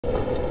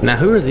Now,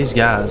 who are these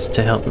guys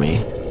to help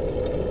me?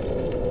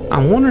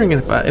 I'm wondering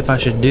if I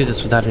should do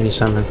this without any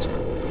summons.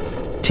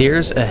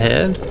 Tears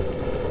ahead?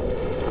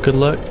 Good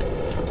luck.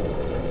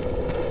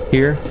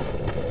 Here.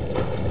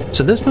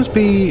 So this must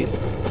be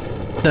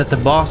that the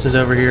boss is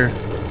over here.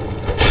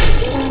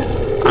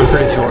 I'm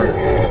pretty sure.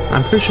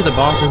 I'm pretty sure the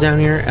boss is down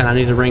here, and I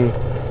need to ring.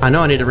 I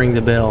know I need to ring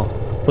the bell.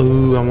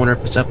 Ooh, I wonder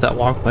if it's up that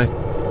walkway.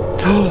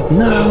 Oh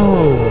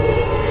no!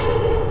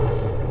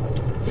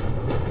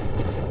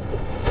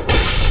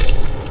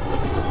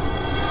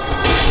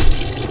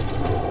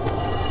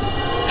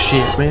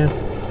 Shit, man.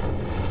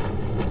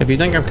 If you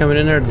think I'm coming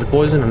in there to the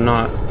poison, I'm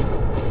not.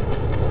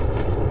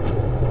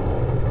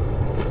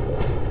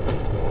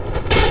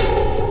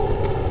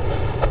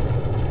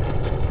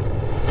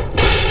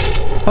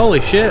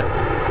 Holy shit.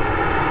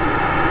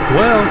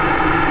 Well,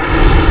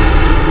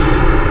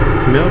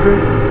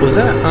 Mildred, was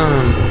that,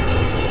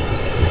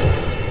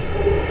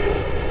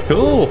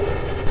 cool.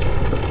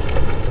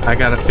 I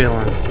got a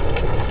feeling.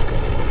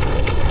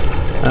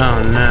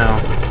 Oh no.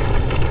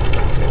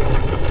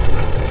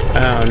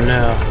 Oh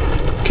no.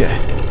 Okay.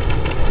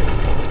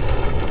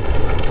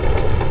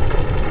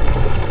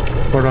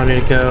 Where do I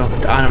need to go?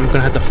 I'm gonna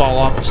have to fall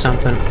off of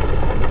something.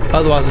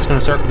 Otherwise it's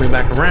gonna circle me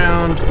back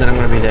around, then I'm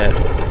gonna be dead.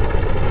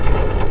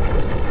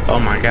 Oh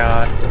my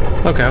god.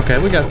 Okay, okay,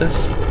 we got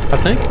this. I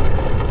think.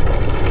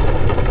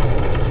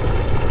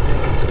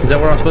 Is that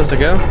where I'm supposed to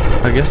go?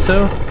 I guess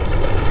so.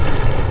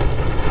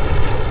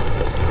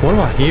 What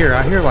do I hear?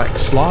 I hear like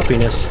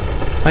sloppiness.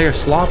 I hear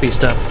sloppy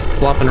stuff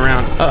flopping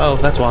around. Uh-oh,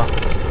 that's why.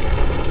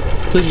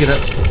 Please get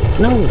up.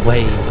 No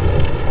way.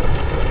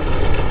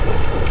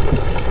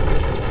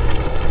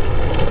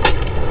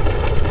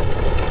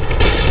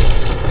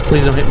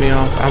 Please don't hit me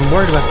off. I'm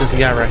worried about this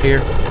guy right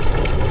here.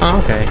 Oh,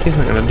 okay. He's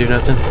not gonna do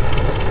nothing.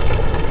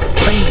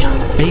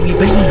 Bam! Baby,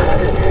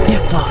 bam!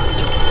 Get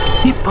fucked!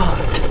 Get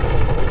fucked!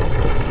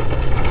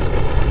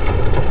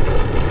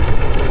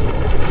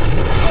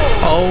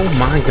 Oh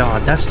my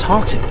god, that's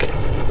toxic.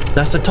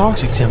 That's the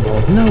toxic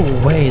symbol. No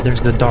way there's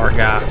the dark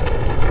guy.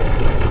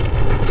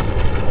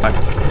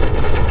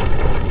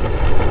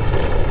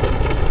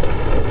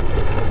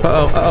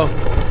 Uh-oh, uh-oh.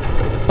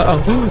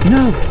 Uh-oh.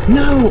 No!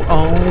 No!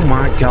 Oh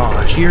my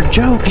gosh, you're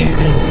joking!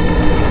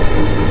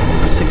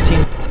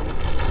 16.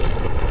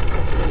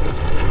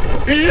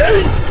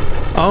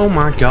 Oh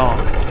my god.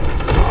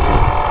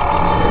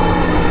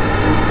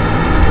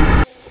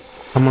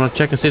 I'm gonna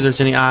check and see if there's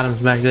any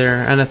items back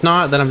there. And if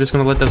not, then I'm just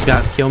gonna let those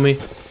guys kill me.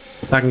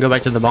 So I can go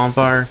back to the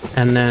bonfire.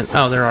 And then...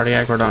 oh, they're already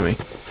aggroed on me.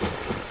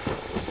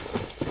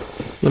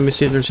 Let me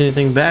see if there's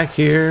anything back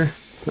here.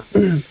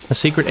 A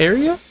secret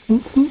area?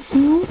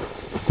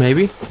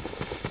 Maybe.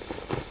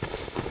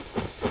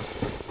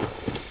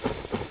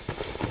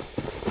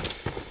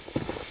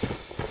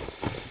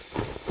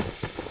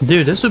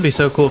 Dude, this would be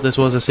so cool if this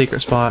was a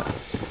secret spot.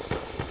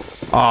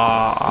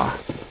 Ah,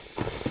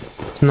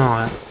 it's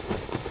not.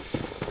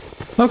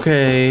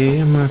 Okay,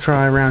 I'm gonna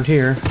try around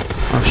here.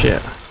 Oh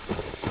shit.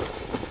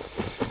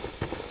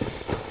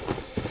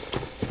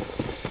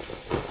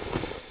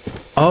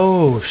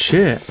 Oh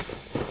shit.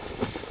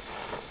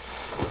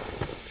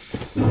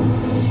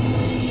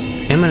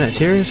 Imminent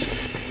tears?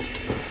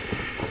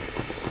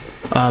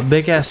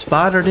 Big ass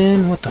spider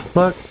den? What the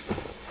fuck?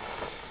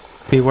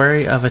 Be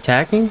wary of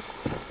attacking?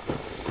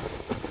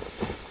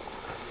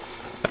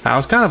 I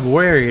was kind of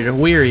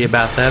weary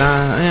about that.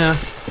 Yeah.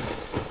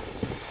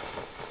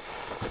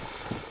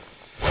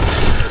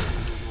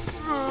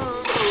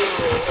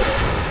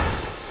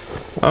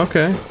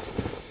 Okay.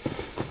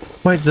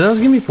 Wait, did those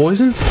give me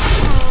poison?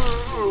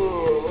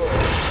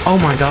 Oh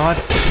my god.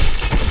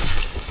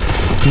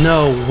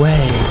 No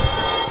way.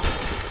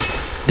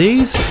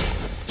 These?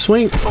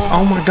 Swing.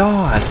 Oh my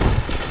god.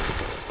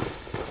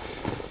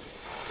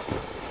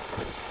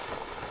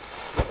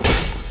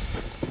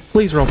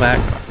 Please roll back.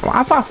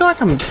 I feel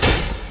like I'm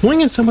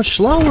swinging so much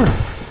slower.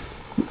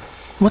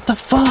 What the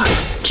fuck?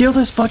 Kill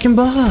this fucking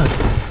bug.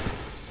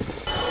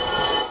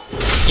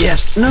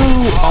 Yes. No.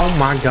 Oh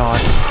my god.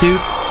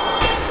 Dude.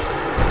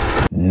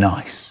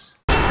 Nice.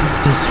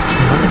 This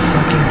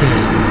motherfucking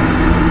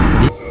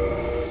game.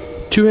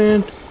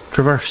 Two-hand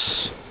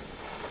traverse.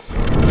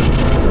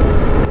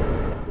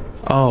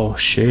 Oh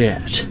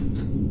shit.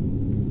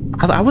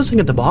 I was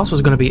thinking the boss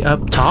was gonna be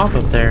up top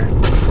up there.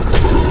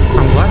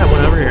 I'm glad I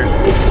went over here.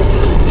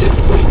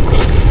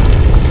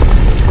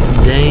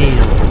 Damn.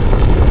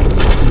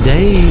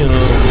 Damn.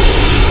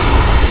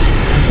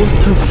 What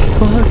the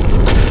fuck?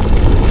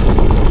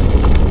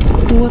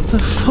 What the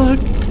fuck?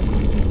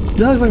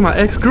 That looks like my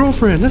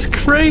ex-girlfriend. That's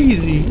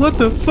crazy. What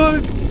the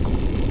fuck?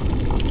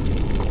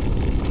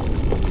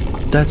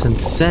 That's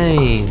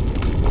insane.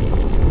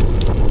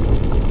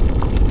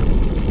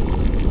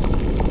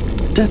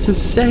 That's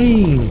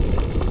insane.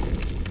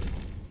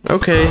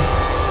 Okay.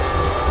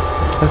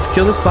 Let's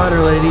kill the spider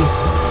lady.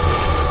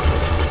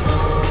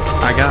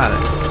 I got it.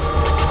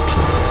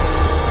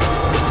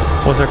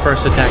 What's our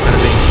first attack gonna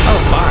be? Oh,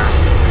 fire.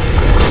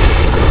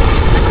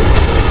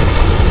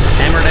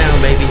 Hammer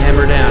down, baby.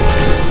 Hammer down.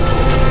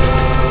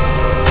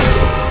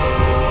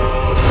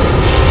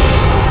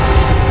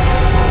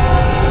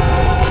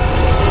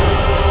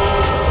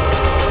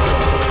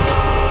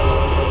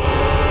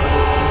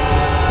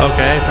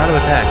 Okay, try to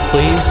attack,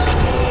 please.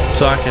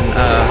 So I can,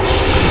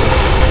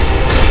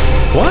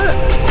 What?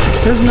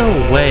 There's no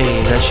way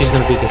that she's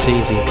gonna be this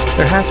easy.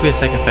 There has to be a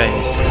second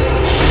phase.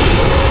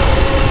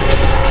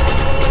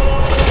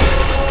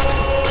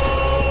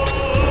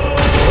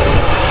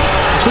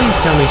 Please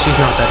tell me she's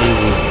not that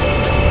easy.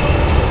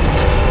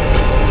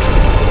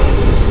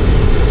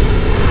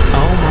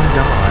 Oh my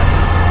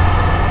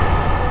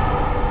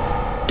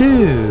god.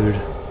 Dude,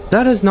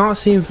 that does not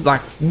seem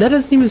like, that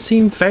doesn't even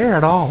seem fair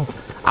at all.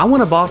 I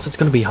want a boss that's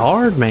gonna be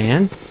hard,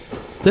 man.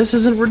 This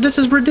is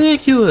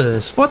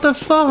ridiculous. What the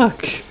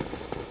fuck?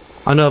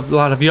 I know a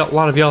lot of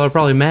y'all are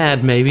probably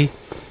mad, maybe.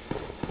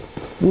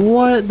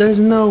 What? There's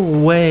no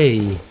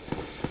way.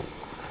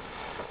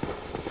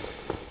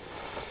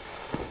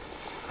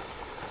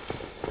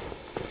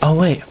 Oh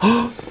wait.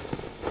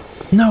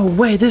 No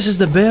way, this is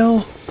the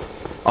bell?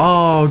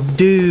 Oh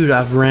dude,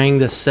 I've rang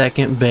the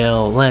second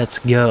bell. Let's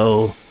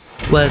go.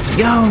 Let's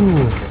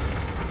go.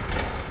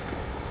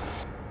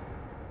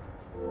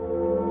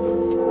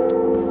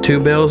 2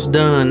 bells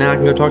done. Now I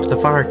can go talk to the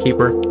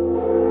firekeeper.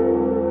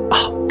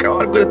 Oh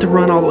god, I'm gonna have to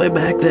run all the way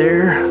back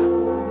there.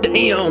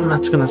 Damn,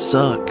 that's gonna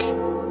suck.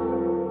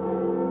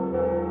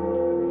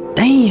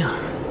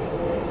 Damn.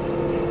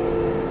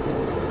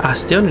 I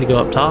still need to go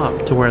up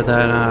top to where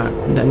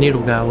that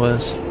needle guy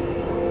was.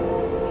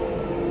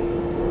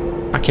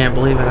 I can't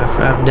believe it.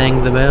 I've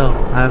danged the bell.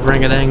 I've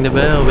ring-a-dang the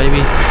bell,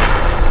 baby.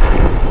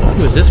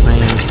 Who is this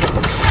man?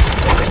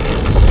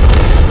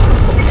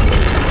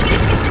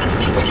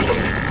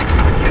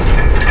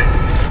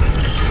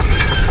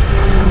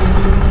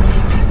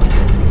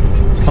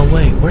 Oh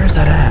wait, where's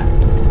that at?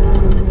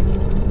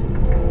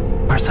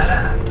 Where's that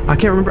at? I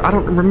can't remember. I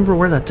don't remember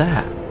where that's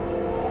at.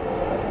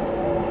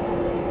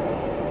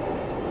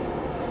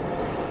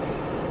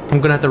 I'm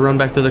gonna have to run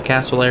back through the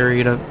castle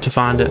area to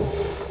find it.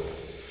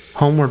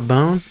 Homeward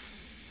Bone?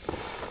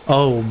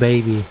 Oh,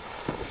 baby.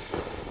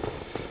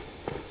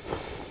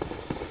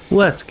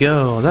 Let's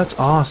go. That's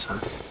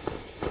awesome.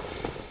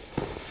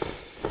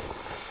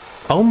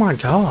 Oh my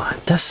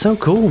god. That's so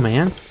cool,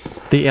 man.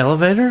 The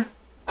elevator?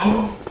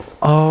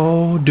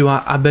 Oh, do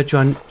I bet you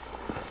I...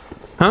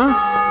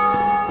 Huh?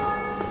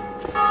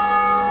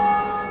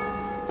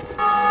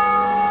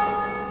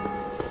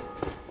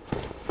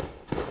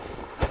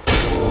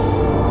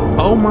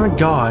 Oh my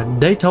god,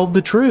 they told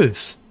the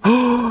truth.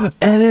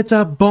 And it's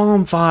a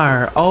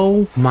bonfire.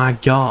 Oh my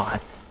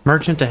god.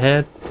 Merchant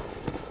ahead.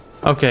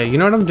 Okay, you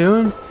know what I'm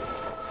doing?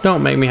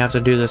 Don't make me have to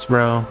do this,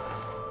 bro.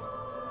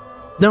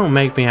 Don't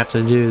make me have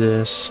to do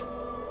this.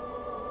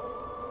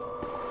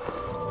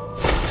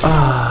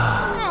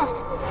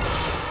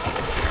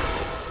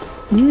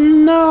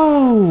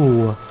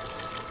 No!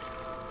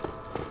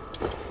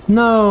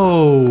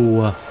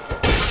 No!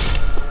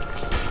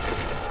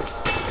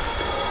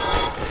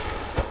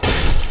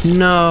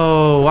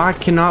 No, I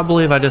cannot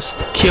believe I just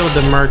killed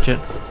the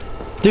merchant.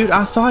 Dude,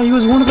 I thought he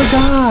was one of the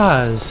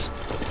guys.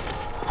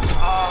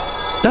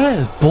 That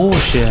is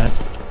bullshit.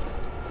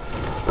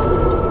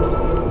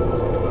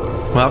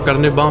 Well, I've got a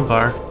new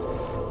bonfire.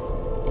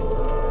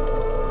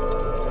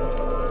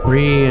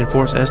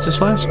 Reinforce Estus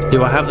Flask?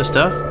 Do I have the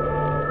stuff?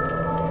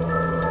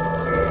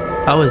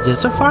 Oh, is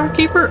this a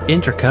firekeeper?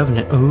 Enter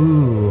Covenant.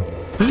 Ooh.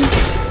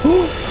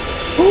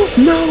 Oh,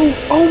 no!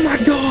 Oh my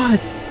god!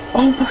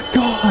 Oh my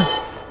god!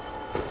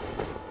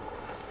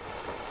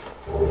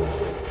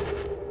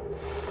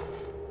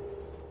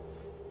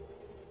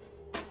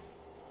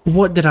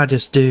 What did I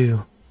just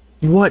do?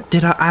 What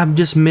did I've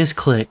just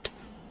misclicked.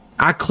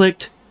 I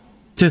clicked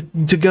to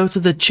go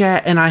through the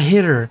chat and I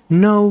hit her.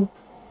 No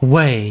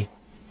way.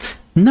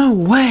 No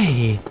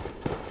way.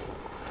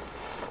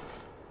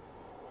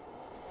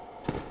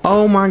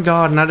 Oh my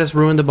god, and I just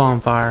ruined the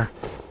bonfire.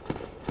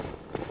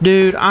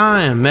 Dude,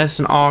 I am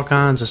messing all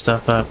kinds of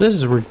stuff up. This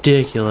is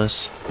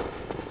ridiculous.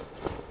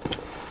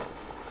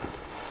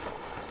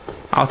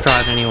 I'll try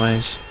it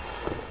anyways.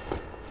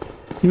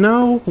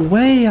 No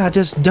way, I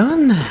just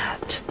done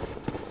that.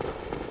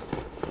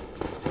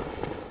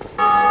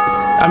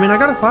 I mean, I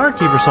got a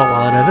firekeeper soul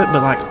out of it,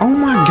 but like, oh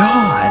my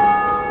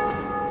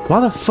god. Why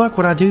the fuck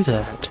would I do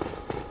that?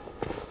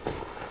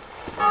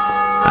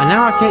 And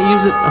now I can't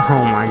use it.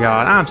 Oh my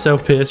god, I'm so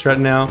pissed right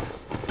now.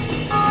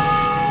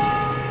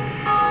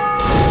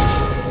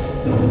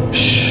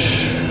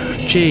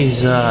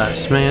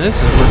 Jesus, man,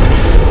 this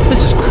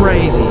is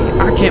crazy.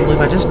 I can't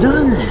believe I just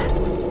done that.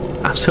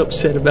 I'm so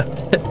upset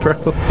about that,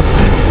 bro.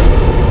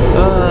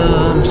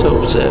 I'm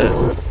so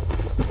upset.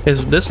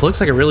 This looks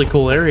like a really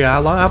cool area.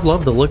 I've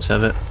loved the looks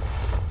of it.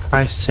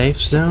 Price safe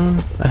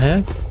zone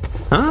ahead?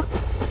 Huh?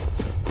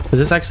 Is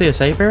this actually a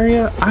safe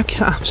area?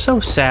 I'm so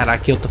sad I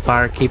killed the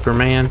firekeeper,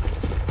 man.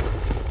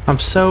 I'm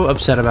so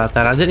upset about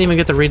that. I didn't even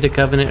get to read the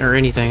covenant or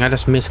anything. I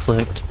just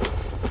misclicked.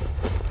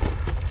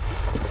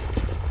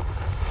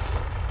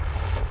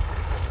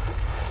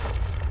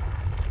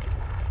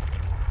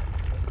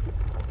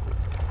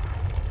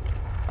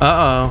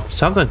 Uh-oh.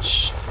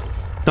 Something's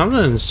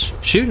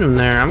shooting him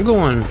there. I'm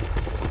going...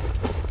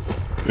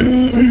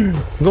 I'm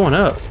going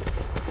up.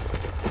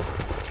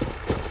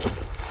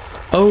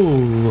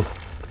 Oh.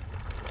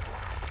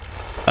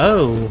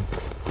 Oh.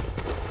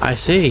 I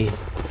see.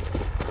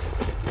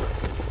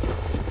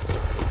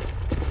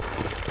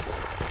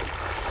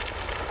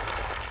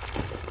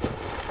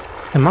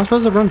 Am I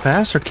supposed to run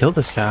past or kill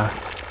this guy?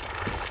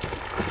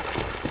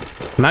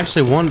 I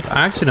actually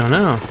don't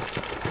know.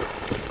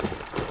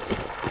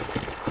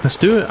 Let's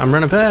do it. I'm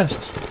running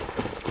past.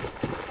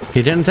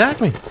 He didn't attack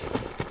me.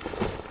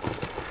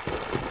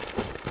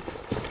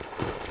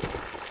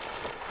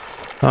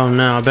 Oh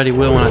no, I bet he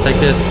will when I take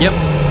this. Yep.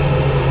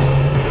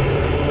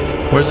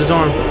 Where's his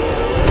arm?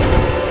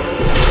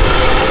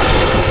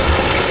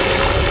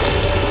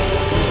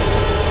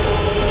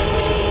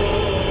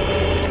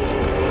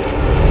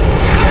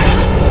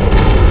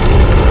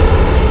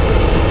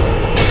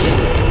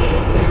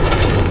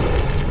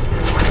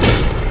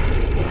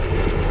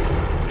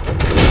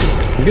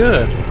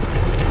 Good.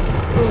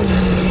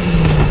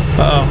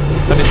 Uh-oh.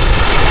 But it's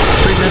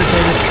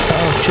premeditated.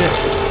 Oh, shit.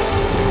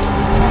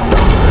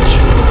 Dodge.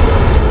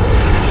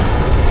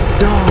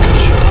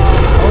 Dodge.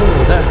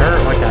 Oh, that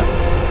hurt like a...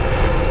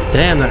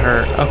 Damn, that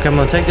hurt. Okay, I'm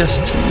gonna take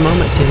this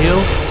moment to heal.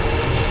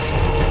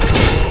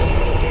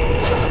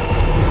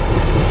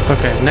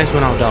 Okay, next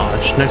one I'll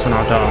dodge. Next one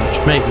I'll dodge.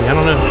 Maybe. I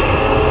don't know.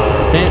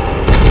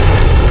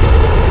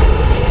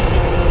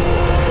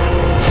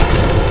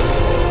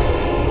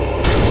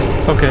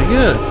 Okay,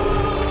 good.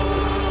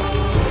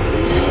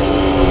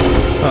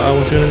 Uh-oh,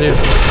 what's he gonna do?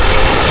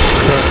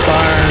 Cross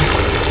fire.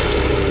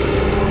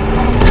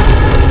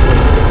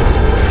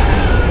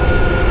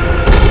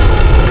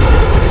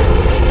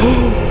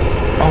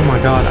 Oh my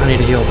god, I need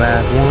to heal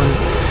bad. 1,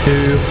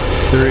 2,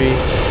 3.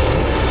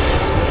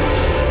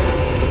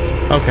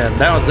 Okay,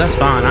 that's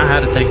fine. I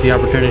had to take the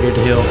opportunity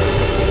to heal.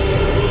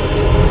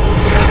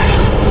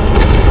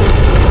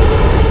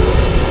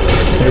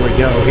 Here we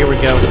go, here we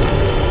go.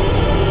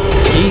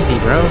 Easy,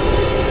 bro.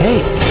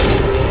 Hey!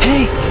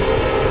 Hey!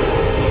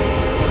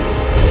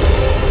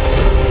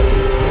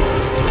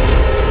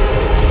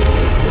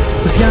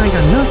 This guy ain't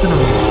got nothing on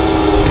him.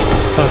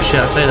 Oh shit,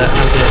 I say that.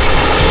 I'm dead.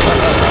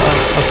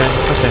 Okay,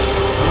 okay.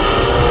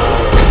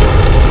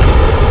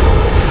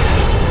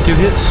 2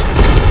 hits.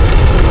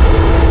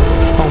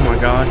 Oh my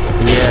god.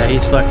 Yeah,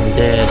 he's fucking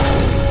dead.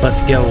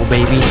 Let's go,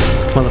 baby.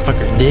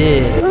 Motherfucker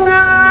dead.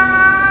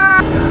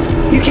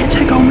 You can't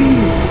take on me!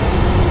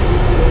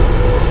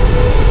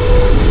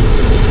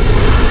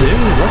 Dude,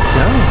 let's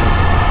go.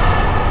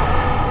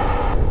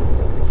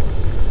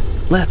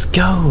 Let's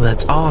go.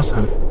 That's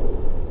awesome.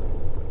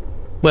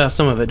 Well,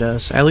 some of it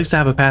does. At least I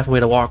have a pathway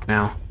to walk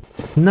now.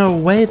 No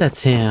way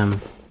that's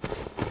him.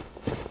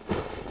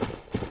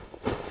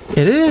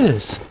 It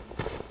is.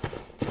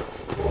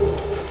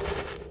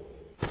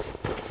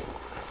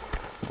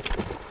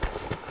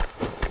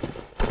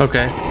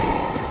 Okay.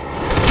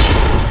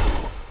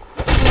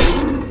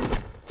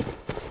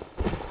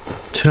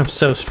 Dude, I'm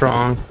so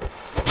strong.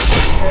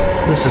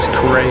 This is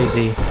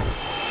crazy.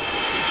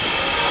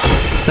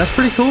 That's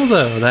pretty cool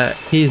though, that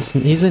he's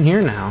in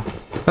here now.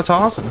 That's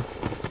awesome.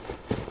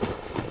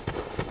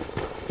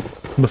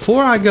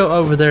 Before I go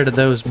over there to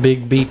those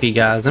big beefy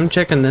guys, I'm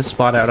checking this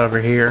spot out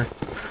over here.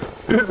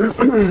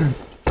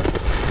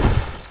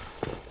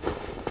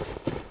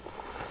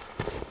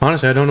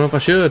 Honestly, I don't know if I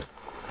should.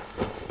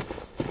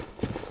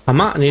 I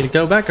might need to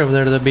go back over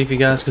there to the beefy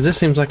guys, because this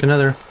seems like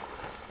another...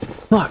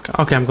 Fuck.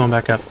 Okay, I'm going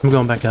back up. I'm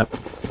going back up.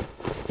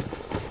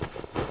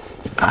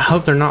 I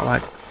hope they're not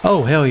like...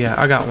 Oh, hell yeah,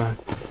 I got one.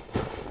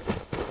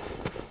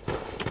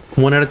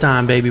 One at a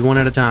time, baby. One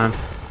at a time.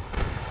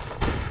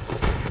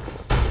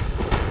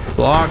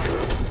 Block.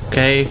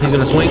 Okay, he's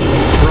gonna swing. Roll.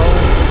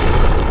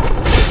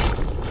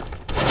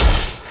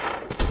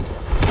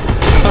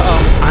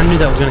 Uh-oh. I knew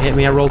that was gonna hit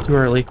me. I rolled too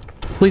early.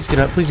 Please get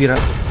up. Please get up.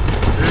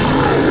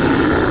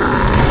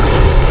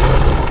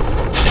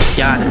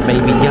 Got him,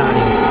 baby. Got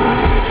him.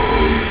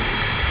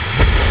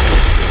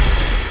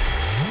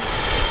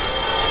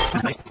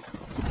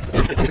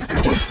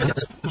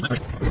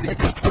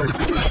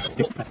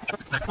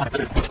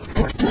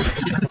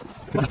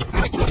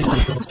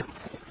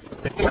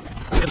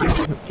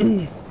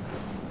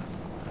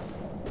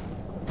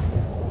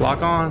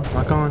 Lock on,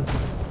 lock on.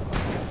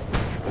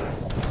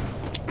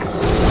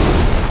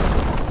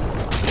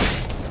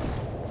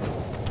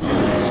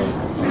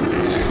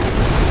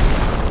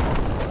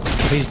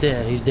 He's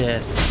dead, he's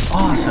dead.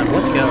 Awesome,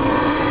 let's go.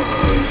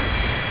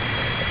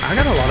 I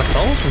got a lot of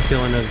souls from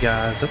killing those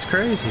guys. That's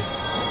crazy.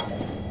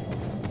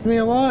 Give me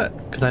a lot.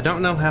 Because I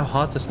don't know how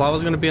hot this lava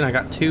is going to be, and I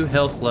got 2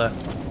 health left.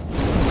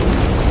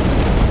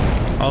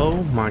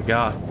 Oh my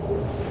god.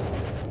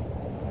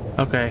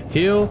 Okay,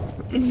 heal.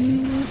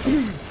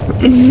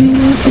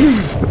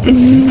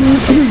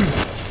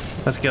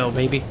 Let's go,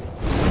 baby.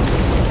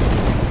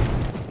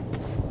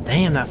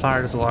 Damn, that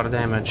fire does a lot of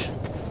damage.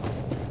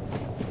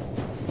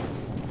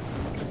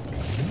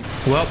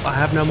 Well, I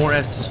have no more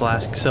Estus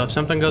flask, so if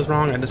something goes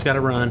wrong, I just gotta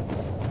run.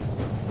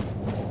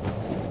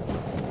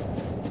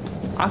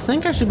 I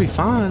think I should be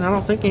fine. I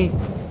don't think any...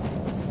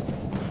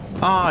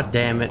 Aw,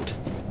 damn it.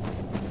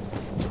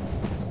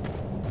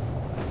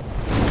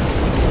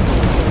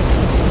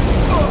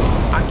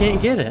 can't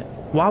get it.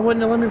 Why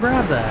wouldn't it let me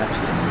grab that?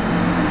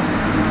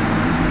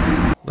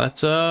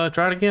 Let's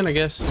try it again, I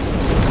guess.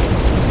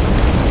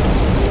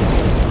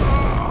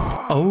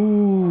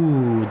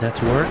 Oh,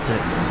 that's worth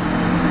it.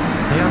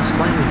 Chaos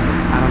Flaming.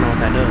 I don't know what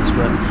that does,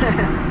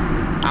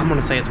 but I'm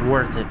gonna say it's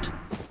worth it.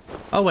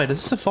 Oh wait,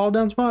 is this a fall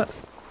down spot?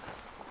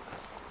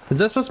 Is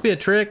that supposed to be a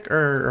trick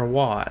or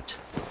what?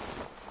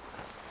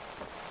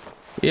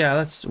 Yeah,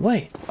 that's...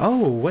 Wait.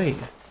 Oh, wait.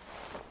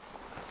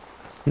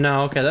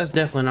 No, okay, that's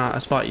definitely not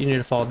a spot you need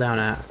to fall down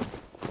at.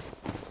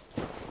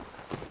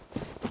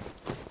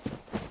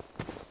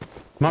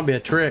 Might be a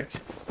trick.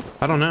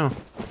 I don't know.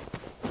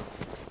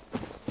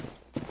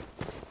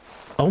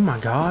 Oh my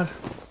god.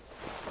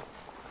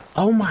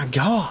 Oh my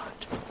god.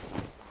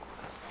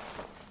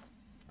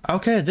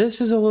 Okay,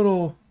 this is a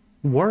little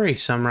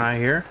worrisome right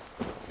here.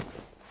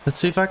 Let's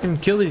see if I can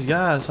kill these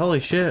guys. Holy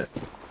shit.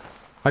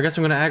 I guess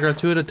I'm gonna aggro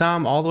 2 at a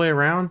time all the way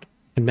around.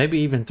 And maybe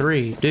even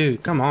 3.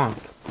 Dude, come on.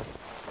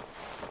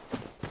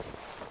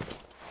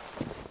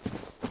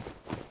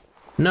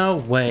 No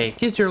way.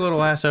 Get your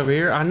little ass over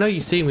here. I know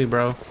you see me,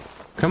 bro.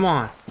 Come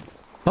on.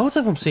 Both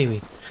of them see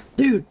me.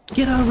 Dude,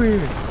 get over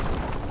here.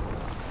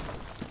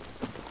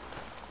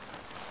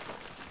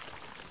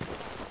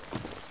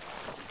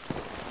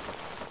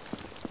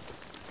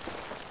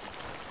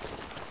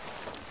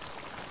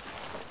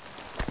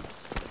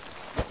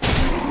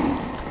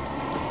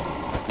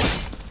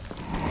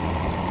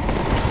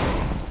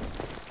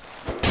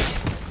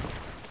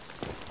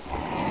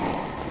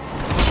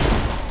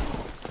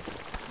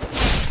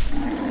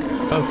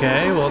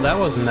 Okay, well that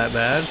wasn't that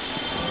bad.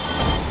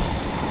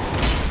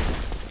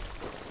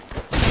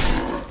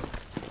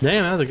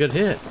 Damn, that was a good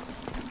hit.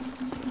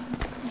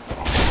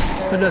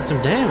 That did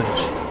some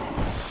damage.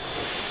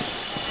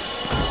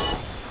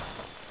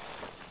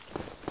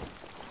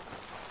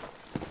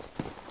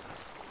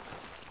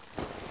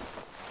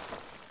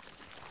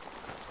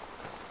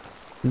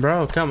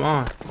 Bro, come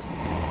on.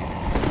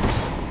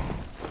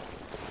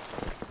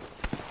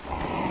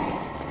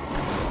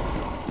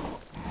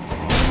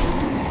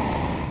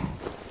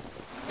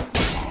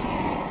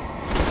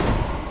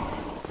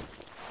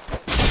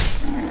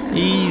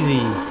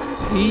 Easy.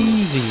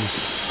 Easy.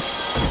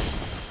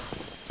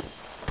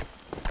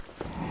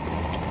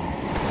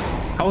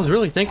 I was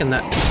really thinking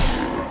that.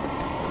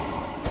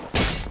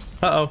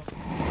 Uh-oh.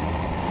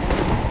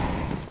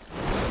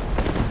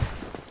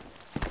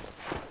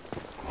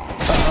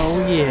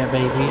 Oh yeah,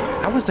 baby.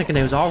 I was thinking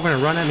they was all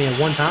gonna run at me at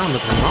one time,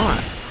 but they're not.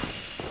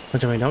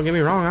 Which, I mean, don't get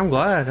me wrong, I'm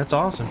glad. That's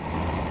awesome.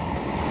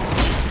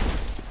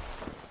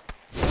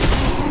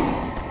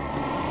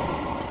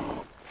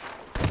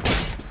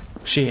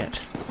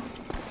 Shit.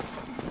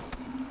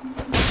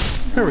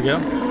 There we go.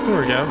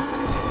 There we go.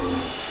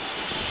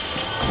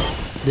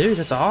 Dude,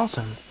 that's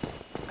awesome.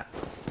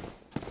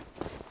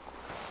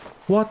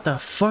 What the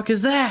fuck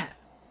is that?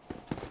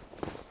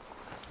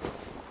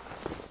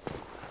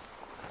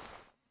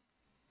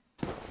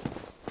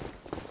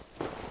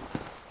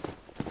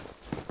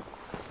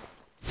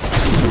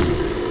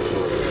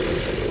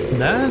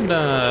 That,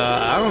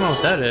 I don't know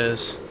what that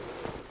is.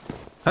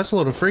 That's a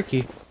little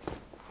freaky.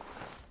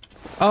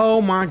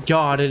 Oh my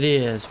god, it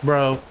is,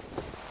 bro.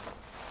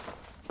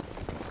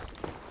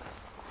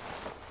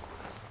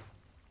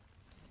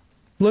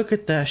 Look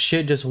at that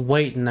shit just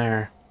waiting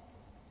there.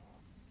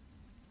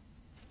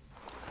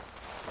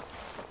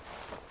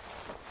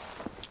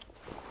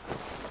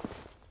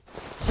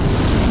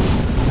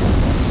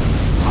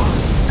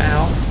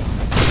 Ow.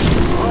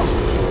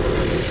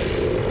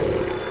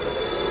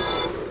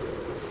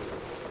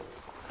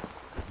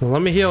 Well,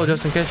 let me heal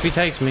just in case he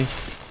takes me.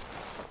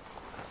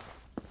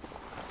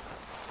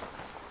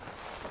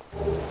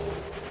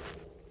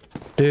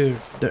 Dude,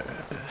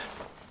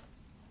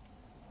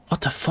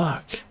 what the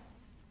fuck?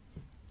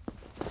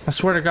 I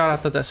swear to God, I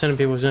thought that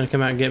centipede was gonna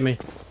come out and get me.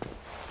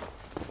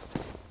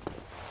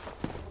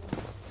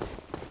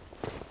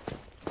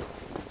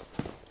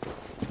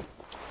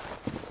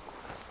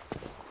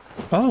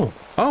 Oh.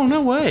 Oh,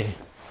 no way.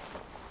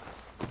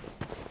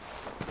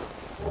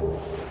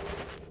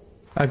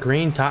 A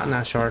green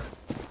titanite shard.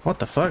 What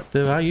the fuck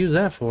do I use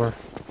that for?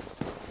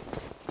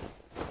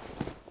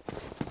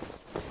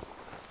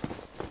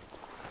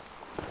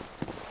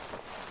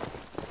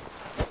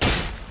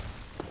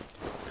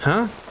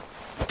 Huh?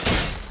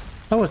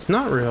 Oh, it's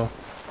not real.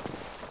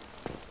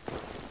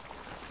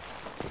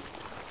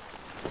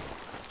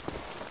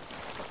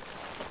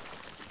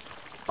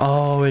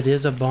 Oh, it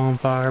is a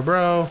bonfire,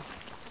 bro.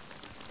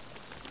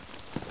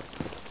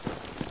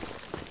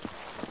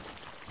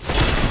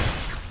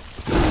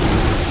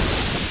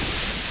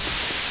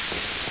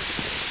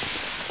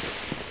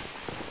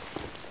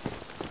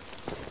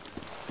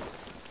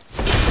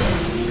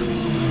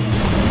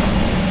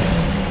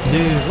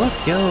 Dude,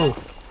 let's go.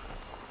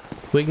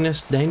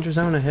 Weakness, danger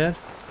zone ahead.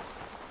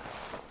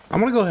 I'm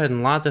gonna go ahead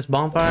and light this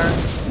bonfire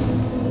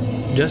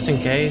just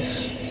in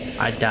case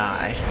I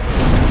die.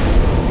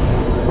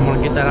 I'm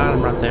gonna get that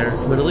item right there,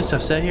 but at least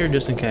I've sat here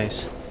just in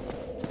case.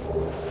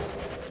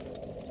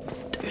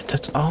 Dude,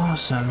 that's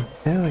awesome.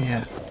 Hell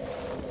yeah.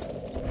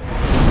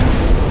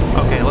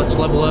 let's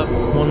level up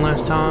one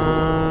last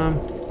time.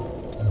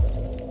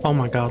 Oh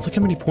my god, look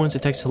how many points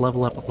it takes to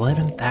level up.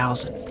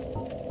 11,000.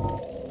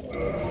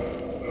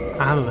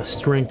 I'm a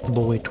strength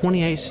boy.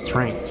 28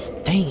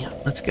 strength. Damn,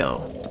 let's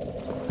go.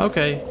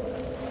 Okay.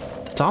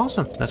 That's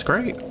awesome. That's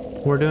great.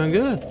 We're doing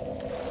good.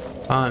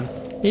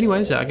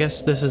 Anyways, I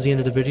guess this is the end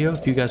of the video.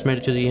 If you guys made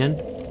it to the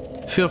end,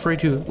 feel free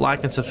to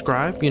like and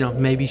subscribe. You know,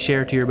 maybe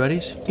share it to your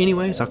buddies.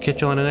 Anyways, I'll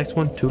catch you on the next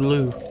one.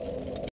 Toodaloo.